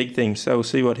tipped for big things, so we'll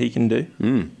see what he can do.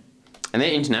 And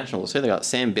they're international. So they've got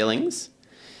Sam Billings,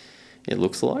 it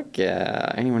looks like.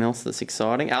 Anyone else that's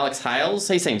exciting? Alex Hales,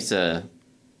 he seems to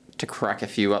crack a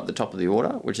few up the top of the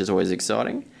order, which is always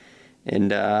exciting.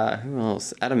 And who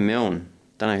else? Adam Milne.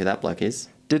 Don't know who that bloke is.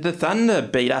 Did the Thunder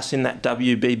beat us in that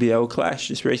WBBL clash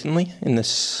just recently?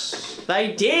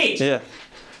 They did! Yeah.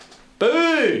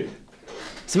 Boo!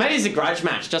 So maybe it's a grudge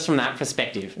match, just from that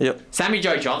perspective. Yep. Sammy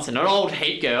Jo Johnson, an old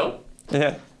Heat girl.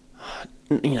 Yeah.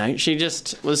 You know, she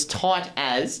just was tight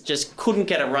as, just couldn't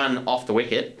get a run off the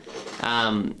wicket.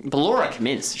 But Laura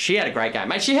Cummins, she had a great game.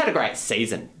 Mate, she had a great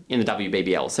season in the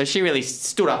WBBL. So she really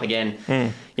stood up again.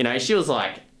 You know, she was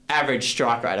like average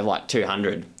strike rate of like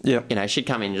 200. Yeah. You know, she'd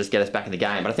come in and just get us back in the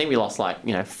game. But I think we lost like,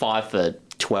 5 for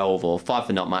 12 or 5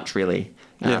 for not much really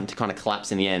to kind of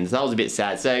collapse in the end. So that was a bit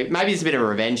sad. So maybe it's a bit of a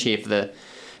revenge here for the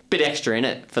bit extra in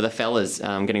it for the fellas,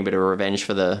 getting a bit of a revenge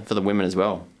for the women as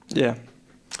well. Yeah.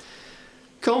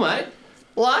 Cool, mate.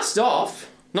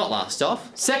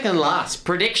 Second last,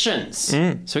 predictions. So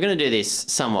we're going to do this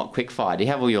somewhat quick fire. Do you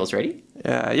have all yours ready?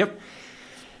 Yep.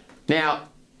 Now,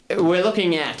 we're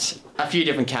looking at a few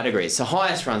different categories. So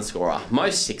highest run scorer,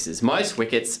 most sixes, most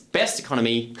wickets, best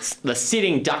economy, the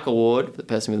sitting duck award for the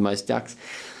person with the most ducks,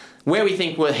 where we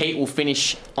think the Heat will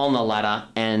finish on the ladder,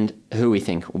 and who we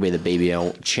think will be the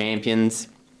BBL champions.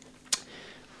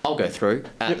 I'll go through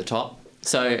at the top.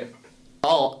 So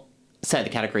I'll say the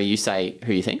category, you say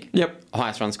who you think. Yep.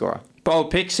 Highest run scorer. Bold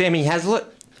pick, Sammy Hazlitt.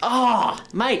 Oh,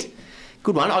 mate.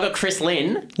 Good one. I got Chris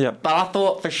Lynn. Yep. But I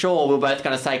thought for sure we were both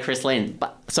going to say Chris Lynn.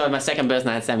 So my second person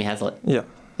I had Sammy Hazlitt. Yeah.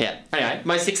 Yeah. Anyway,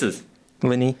 most sixes.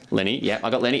 Lenny. Yeah,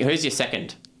 I got Lenny. Who's your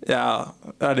second? I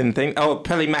didn't think. Oh,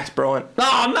 probably Max Bryant.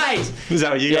 Oh, mate. Is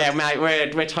that what you got? Yeah,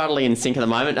 mate. We're totally in sync at the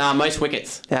moment. Most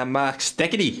wickets. Mark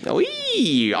Steckety.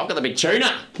 Wee! I've got the big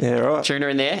tuna. Yeah, right. Tuna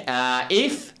in there.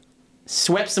 If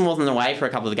Swepson wasn't away for a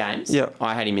couple of the games,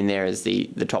 I had him in there as the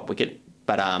top wicket.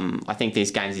 But I think these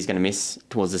games he's going to miss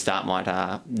towards the start might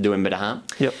do him a bit of harm.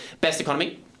 Yep. Best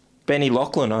economy? Benny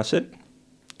Lachlan, I said.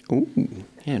 Ooh.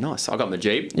 Yeah, nice. I got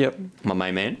Majib. Yep. My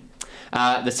main man.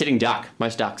 The sitting duck.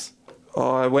 Most ducks.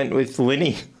 I went with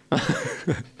Lenny.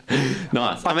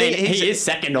 Nice. I mean, he is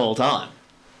second all time.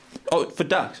 Oh, for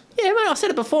ducks? Yeah, mate, I said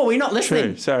it before. Were you not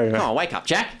listening? True. Sorry, mate. Oh, wake up,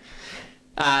 Jack.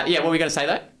 Yeah, what were we going to say,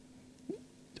 though?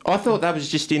 I thought that was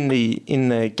just in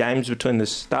the games between the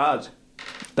stars.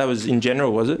 That was in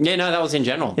general, was it? Yeah, no, that was in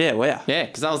general. Yeah, wow. Yeah,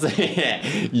 because that was yeah.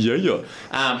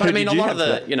 But I mean, a lot of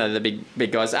the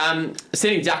big guys.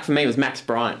 Sitting duck for me was Max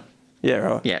Bryant. Yeah,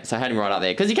 right. Yeah, so I had him right up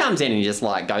there because he comes in and he just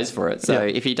like goes for it. So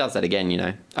if he does that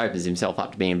again, opens himself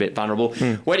up to being a bit vulnerable.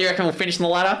 Where do you reckon we'll finish on the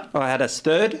ladder? I had us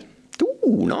third.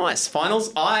 Ooh, nice.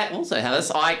 Finals. I also have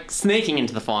us. Sneaking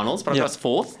into the finals, but I've got us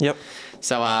fourth. Yep.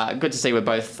 So good to see we're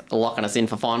both locking us in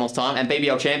for finals time. And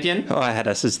BBL champion. I had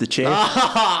us as the champ.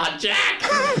 Oh, Jack.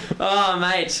 Oh,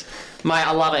 mate. Mate,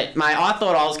 I love it. Mate, I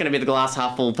thought I was going to be the glass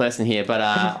half full person here, but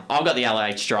I've got the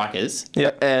LH Strikers.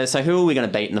 Yep. So who are we going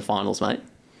to beat in the finals, mate?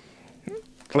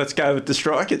 Let's go with the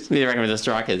Strikers. You reckon with the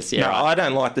Strikers? Yeah, no, right. I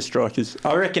don't like the Strikers.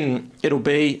 I reckon it'll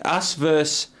be us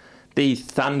versus the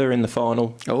Thunder in the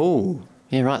final. Oh,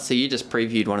 yeah, right. So you just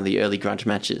previewed one of the early grudge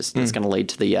matches that's going to lead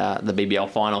to the BBL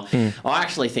final. I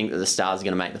actually think that the Stars are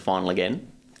going to make the final again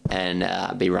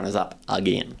and be runners-up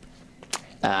again.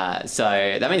 So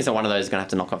that means that one of those is going to have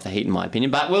to knock off the Heat, in my opinion.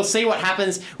 But we'll see what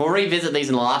happens. We'll revisit these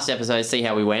in the last episode, see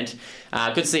how we went.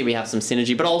 Good to see we have some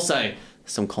synergy, but also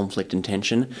some conflict and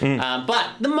tension.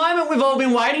 But the moment we've all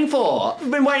been waiting for.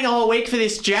 We've been waiting a whole week for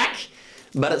this, Jack.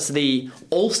 but it's the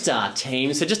All-Star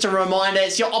team. So just a reminder,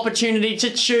 it's your opportunity to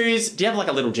choose. Do you have like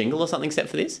a little jingle or something set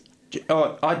for this?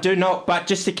 Oh, I do not, but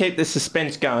just to keep the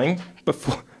suspense going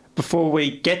before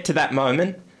we get to that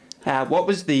moment, what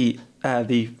was the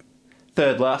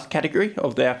third last category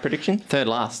of our prediction? Third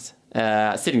last.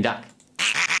 Sitting duck.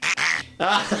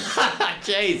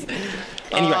 Jeez.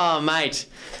 Anyway. Oh, mate.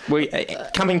 We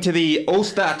coming to the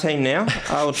All-Star team now.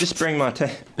 I'll just bring my team.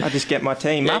 I'll just get my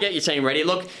team Yeah, up. get your team ready.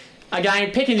 Look,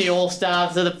 again, picking the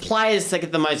All-Stars. So the players that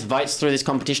get the most votes through this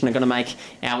competition are going to make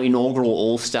our inaugural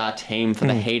All-Star team for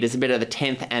the Heat. It's a bit of the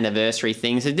 10th anniversary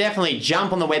thing. So definitely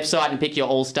jump on the website and pick your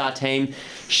All-Star team.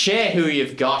 Share who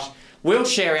you've got. We'll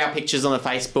share our pictures on the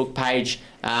Facebook page.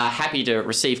 Happy to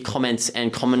receive comments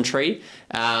and commentary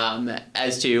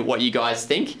as to what you guys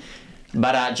think.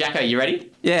 But, Jacko, you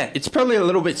ready? Yeah, it's probably a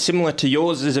little bit similar to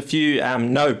yours. There's a few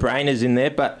no-brainers in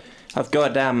there, but I've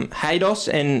got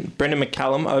Haydos and Brendan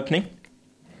McCullum opening.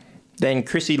 Then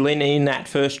Chrissy Lynn in that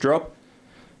first drop.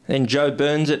 Then Joe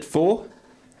Burns at 4.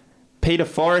 Peter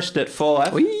Forrest at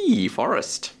 5. Wee,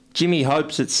 Forrest. Jimmy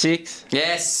Hopes at 6.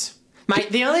 Yes. Mate,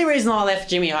 the only reason I left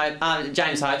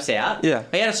James Hopes out, Yeah.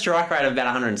 he had a strike rate of about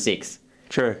 106.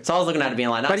 True. So I was looking at it being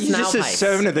like, no, But he's just a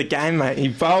servant of the game, mate. He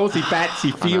bowls, he bats,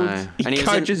 he fields, And he was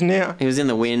coaches now. He was in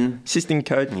the win. Assistant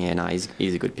coach. Yeah, no, he's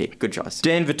a good pick. Good choice.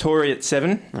 Dan Vittori at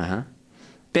 7. Uh-huh.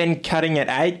 Ben Cutting at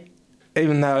 8.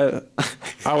 Even though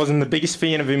I wasn't the biggest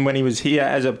fan of him when he was here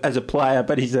as a player,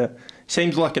 but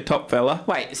seems like a top fella.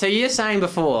 Wait, so you're saying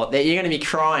before that you're going to be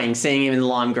crying seeing him in the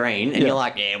lime green, and Yeah. you're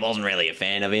like, yeah, wasn't really a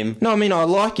fan of him. No, I mean, I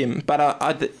like him,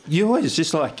 but you always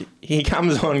just like, he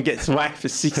comes on, gets whacked for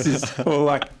sixes, or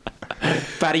like,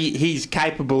 but he's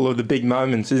capable of the big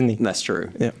moments, isn't he? That's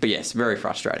true. Yeah. But yes, very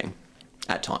frustrating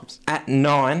at times. At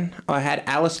 9, I had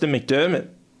Alistair McDermott.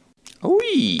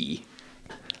 Ooh.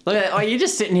 Look at that. Oh, you're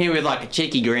just sitting here with like a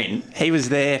cheeky grin. He was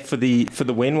there for the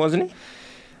win, wasn't he?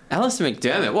 Alistair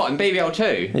McDermott, what, in BBL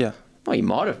 2? Yeah. Oh, he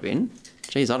might have been.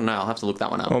 Jeez, I don't know. I'll have to look that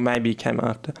one up. Or maybe he came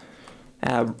after.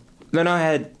 Then I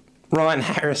had Ryan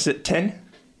Harris at 10.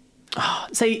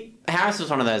 See, Harris was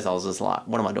one of those I was just like,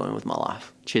 what am I doing with my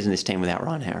life? Choosing this team without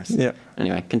Ryan Harris. Yeah.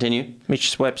 Anyway, continue.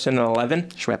 Mitch Swepson at 11.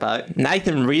 Schweppo.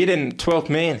 Nathan Reardon, 12th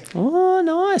man. Oh,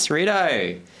 nice.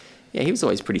 Rito. Yeah, he was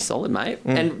always pretty solid, mate.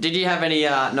 And did you have any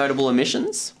notable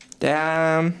omissions?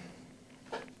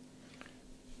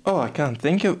 I can't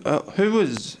think of who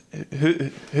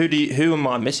am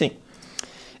I missing?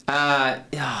 I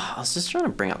was just trying to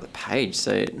bring up the page.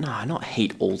 So, no, not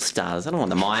Heat All-Stars. I don't want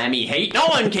the Miami Heat. No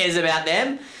one cares about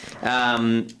them.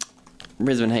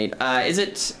 Brisbane Heat. Is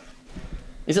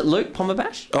it Luke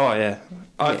Pommerbash? Oh yeah,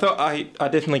 I thought I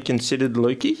definitely considered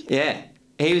Lukey. Yeah,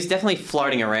 he was definitely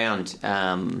floating around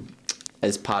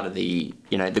as part of the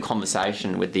the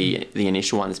conversation with the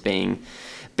initial ones being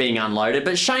unloaded.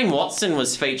 But Shane Watson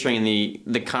was featuring in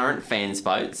the current fans'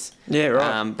 votes. Yeah,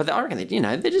 right. But I reckon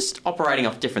that, they're just operating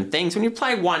off different things. When you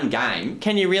play one game,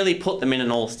 can you really put them in an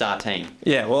all-star team?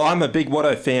 Yeah, well, I'm a big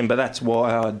Watto fan, but that's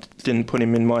why I didn't put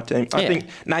him in my team. I think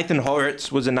Nathan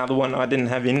Horitz was another one I didn't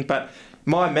have in, but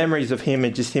my memories of him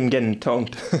are just him getting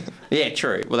tonked. Yeah,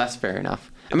 true. Well, that's fair enough.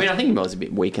 I mean, I think he was a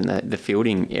bit weak in the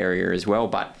fielding area as well,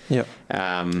 but Yep.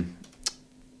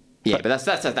 but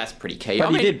that's pretty key.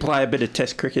 But he did play a bit of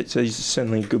Test cricket, so he's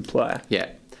certainly a good player. Yeah.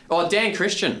 Oh, Dan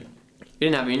Christian. You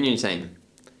didn't have him in your team.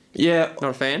 Yeah, Not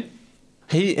a fan?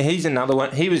 he's another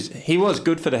one. He was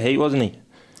good for the Heat, wasn't he?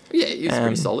 Yeah, he was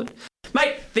pretty solid.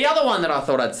 Mate, the other one that I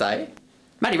thought I'd say,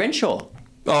 Matty Renshaw.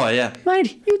 Oh yeah,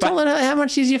 Mate, you were telling her how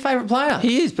much he's your favourite player.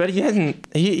 he is, but he hasn't.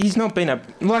 He's not been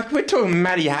we're talking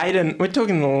Matty Hayden. We're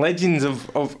talking the legends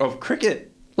of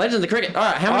cricket. Legend of the cricket. All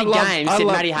right, how many games did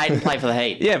Matty Hayden play for the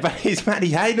Heat? Yeah, but he's Matty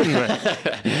Hayden, mate.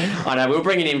 I know, we were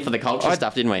bringing him for the culture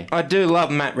stuff, didn't we? I do love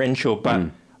Matt Renshaw,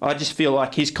 but I just feel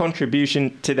like his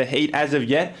contribution to the Heat as of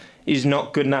yet is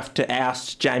not good enough to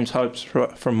oust James Hopes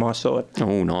from my side.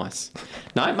 Oh, nice.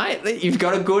 No, mate, you've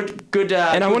got a good.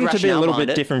 And I want it to be a little bit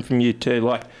different. different from you too.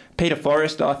 Like Peter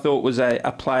Forrest, I thought was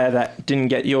a player that didn't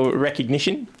get your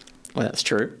recognition. Well, that's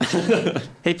true.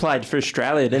 He played for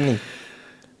Australia, didn't he?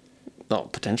 Oh,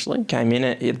 potentially. Came in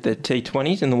at the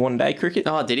T20s in the one-day cricket.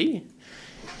 Oh, did he?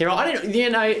 Yeah, I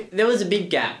didn't. There was a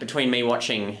big gap between me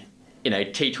watching,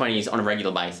 T20s on a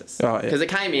regular basis. Oh, yeah. Because it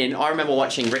came in. I remember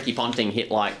watching Ricky Ponting hit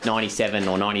like 97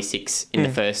 or 96 in the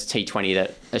first T20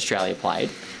 that Australia played.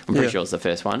 I'm pretty sure it was the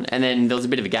first one, and then there was a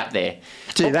bit of a gap there.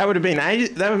 Gee, that would have been That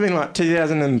would have been like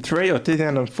 2003 or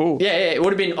 2004. Yeah, it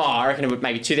would have been. Oh, I reckon it would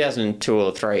maybe 2002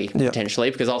 or 3 potentially,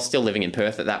 because I was still living in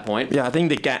Perth at that point. Yeah, I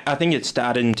think it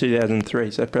started in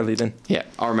 2003, so probably then. Yeah,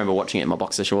 I remember watching it in my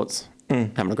boxer shorts,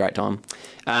 having a great time.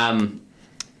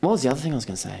 What was the other thing I was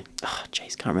going to say? Oh,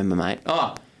 jeez, can't remember, mate.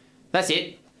 Oh, that's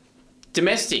it.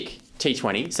 Domestic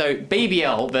T20. So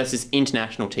BBL versus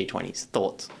international T20s.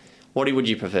 Thoughts? What would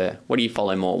you prefer? What do you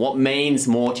follow more? What means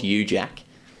more to you, Jack?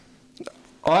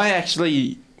 I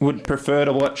actually would prefer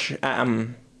to watch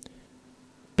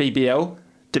BBL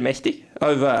domestic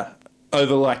over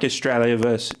like Australia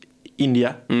versus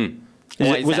India.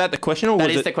 Was that the question? Or that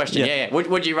was is the question, yeah.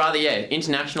 Would you rather,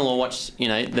 international or watch, the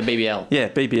BBL? Yeah,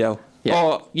 BBL. Yeah.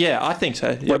 Oh, yeah, I think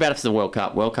so. What about if it's the World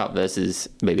Cup? World Cup versus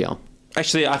BBL?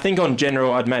 Actually, I think on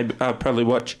general, I'd probably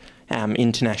watch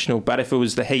international. But if it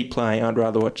was the Heat playing, I'd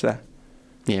rather watch that.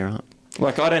 Yeah, right.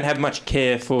 Like, I don't have much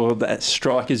care for the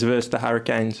Strikers versus the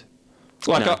Hurricanes.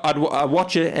 Like, no. I'd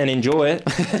watch it and enjoy it,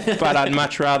 but I'd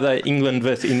much rather England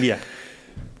versus India.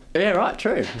 Yeah, right.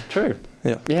 True.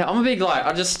 Yeah, I'm a big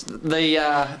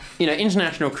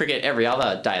international cricket every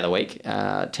other day of the week,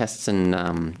 tests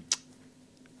and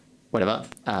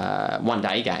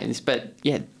one-day games. But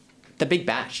yeah, the Big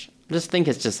Bash. I just think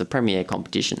it's just a premier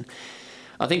competition.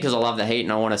 I think because I love the Heat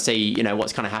and I want to see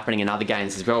what's kind of happening in other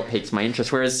games as well piques my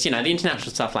interest. Whereas the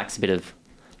international stuff lacks a bit of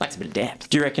depth.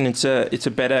 Do you reckon it's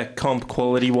a better comp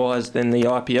quality-wise than the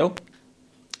IPL?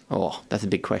 Oh, that's a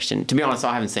big question. To be honest,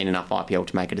 I haven't seen enough IPL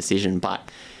to make a decision, but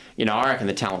I reckon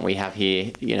the talent we have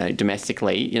here,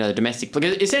 domestically,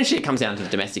 because essentially it comes down to the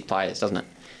domestic players, doesn't it?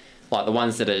 Like the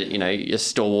ones that are, your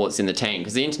stalwarts in the team,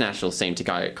 because the internationals seem to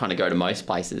go to most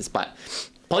places, but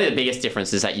probably the biggest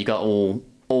difference is that you got all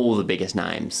the biggest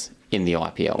names in the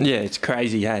IPL. Yeah, it's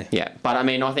crazy, hey? Yeah, but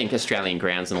I think Australian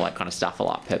grounds and all that kind of stuff are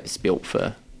like purpose built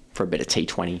for a bit of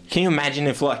T20. Can you imagine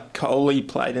if like Kohli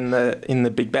played in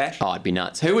the Big Bash? Oh, it'd be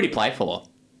nuts. Who would he play for?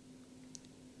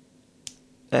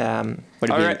 He's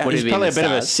probably a bit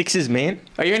of a Sixers man.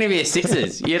 Oh, you're going to be a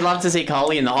Sixers? You'd love to see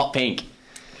Kohli in the hot pink.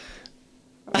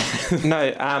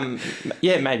 No,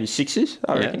 maybe Sixers,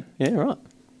 I reckon. Yeah, right.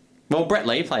 Well, Brett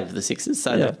Lee played for the Sixers,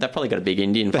 so they've probably got a big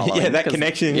Indian following. Yeah, that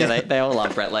connection. Yeah, they all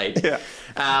love Brett Lee. Yeah.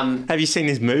 Have you seen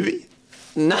his movie?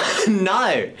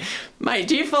 No. Mate,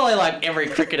 do you follow like every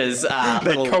cricketer's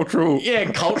cultural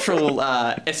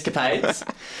escapades?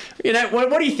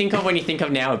 What do you think of when you think of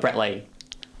now of Brett Lee?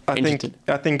 I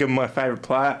think of my favourite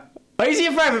player. Oh, he's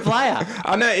your favourite player?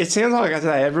 I know, it sounds like I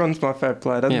say everyone's my favourite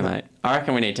player, doesn't it? Yeah, mate. I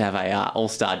reckon we need to have a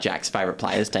All-Star Jack's favourite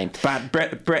players team. But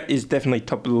Brett is definitely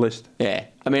top of the list. Yeah.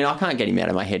 I can't get him out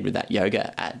of my head with that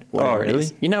yoga ad. Oh, really? It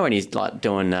is. When he's like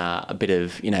doing a bit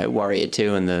of, Warrior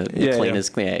 2 and the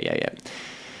cleaners. Yeah.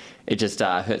 It just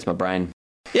hurts my brain.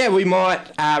 Yeah, we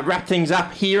might wrap things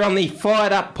up here on the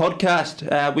Fired Up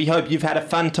podcast. We hope you've had a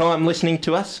fun time listening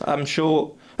to us. I'm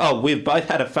sure... Oh, we've both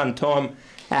had a fun time.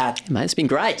 Mate, it's been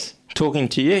great. Talking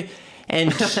to you.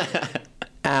 And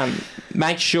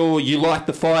make sure you like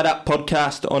the Fired Up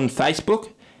podcast on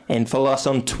Facebook and follow us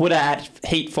on Twitter at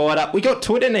Heat Fired Up. We got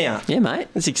Twitter now. Yeah, mate.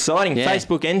 It's exciting. Yeah.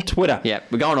 Facebook and Twitter. Yeah,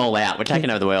 we're going all out. We're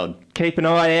taking over the world. Keep an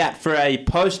eye out for a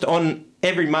post on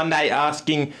every Monday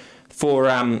asking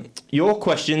for your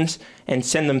questions and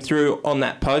send them through on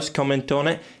that post, comment on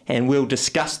it, and we'll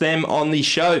discuss them on the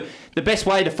show. The best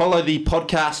way to follow the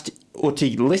podcast or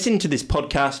to listen to this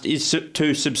podcast is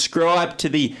to subscribe to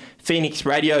the Phoenix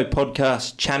Radio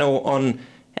podcast channel on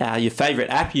your favourite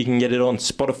app. You can get it on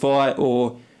Spotify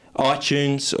or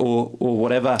iTunes or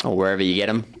whatever. Or wherever you get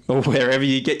them. Or wherever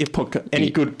you get your podcast. Any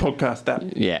good podcast app.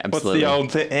 Yeah, absolutely.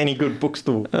 What's the old any good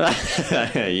bookstore?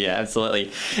 Yeah, absolutely.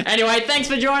 Anyway, thanks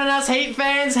for joining us, Heat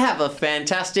fans. Have a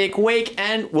fantastic week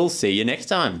and we'll see you next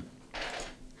time.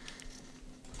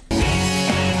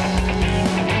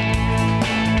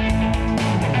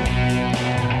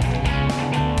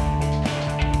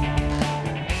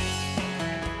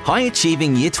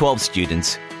 High-achieving Year 12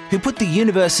 students who put the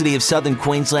University of Southern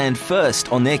Queensland first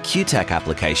on their QTAC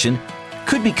application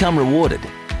could become rewarded.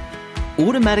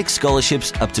 Automatic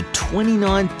scholarships up to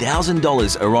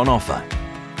 $29,000 are on offer.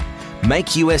 Make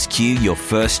USQ your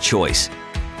first choice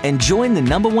and join the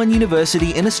 #1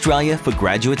 university in Australia for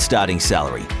graduate starting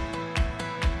salary.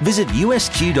 Visit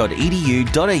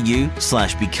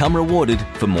usq.edu.au/become rewarded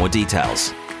for more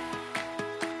details.